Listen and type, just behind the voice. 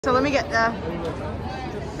So let me get the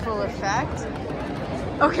full effect.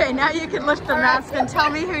 Okay, now you can lift the mask and tell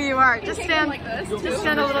me who you are. Just stand like this. Just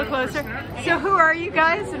stand a little closer. So who are you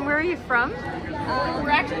guys and where are you from? We're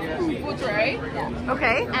actually from Moondrop. Yeah.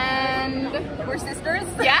 Okay. And we're sisters.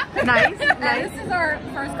 Yeah. Nice. Nice. This is our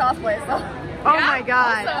first cosplay, so. Oh yeah, my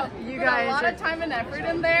god. Also, you guys. A lot of time and effort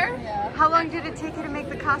in there. Yeah. How long did it take you to make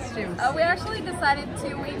the costumes? We actually decided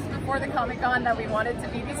 2 weeks before the Comiccon that we wanted to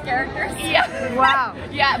be these characters. Yeah. Wow.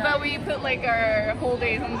 Yeah, but we put like our whole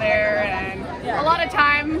days in there and a lot of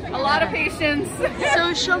time, a lot of patience.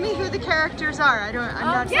 So show me who the characters are. I'm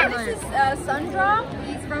not familiar. This is Sundrop.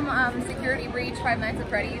 He's from Security Breach, Five Nights at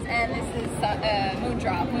Freddy's, and this is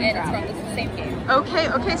Moondrop, and it's from the same game.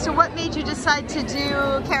 Okay, so what made you decide to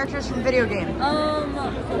do characters from video game?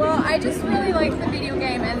 Well, I just really like the video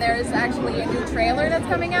game, and there's actually a new trailer that's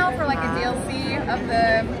coming out for like a DLC of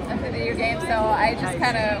the video game, so I just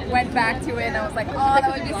kind of went back to it and I was like, oh,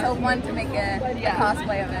 that would be so fun to make a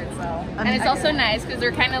cosplay of it. So, and it's also nice because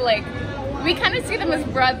they're kind of like, we kind of see them as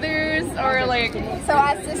brothers or like, so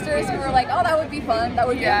as sisters we were like, oh, that would be fun, that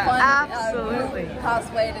would be a fun absolutely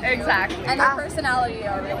cosplay to do. Exactly. And their personality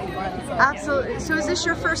are really fun. So. Absolutely. So is this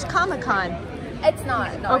your first Comic-Con? It's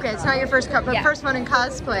not. No, okay, it's not your first but first one in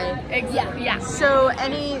cosplay. Exactly. Yeah. So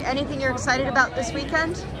anything you're excited about this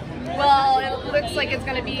weekend? Well, it looks like it's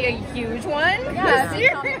going to be a huge one. Yeah, this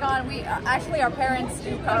year. Comic-Con, we actually our parents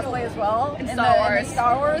do cosplay as well in the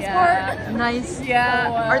Star Wars part. Nice. Yeah.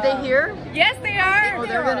 So, are they here? Yes, they are. Oh,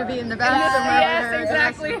 they're going to be in the back somewhere. Yes,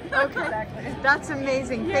 exactly. Okay, that's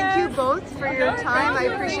amazing. Thank you both for your time. I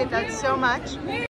appreciate that so much.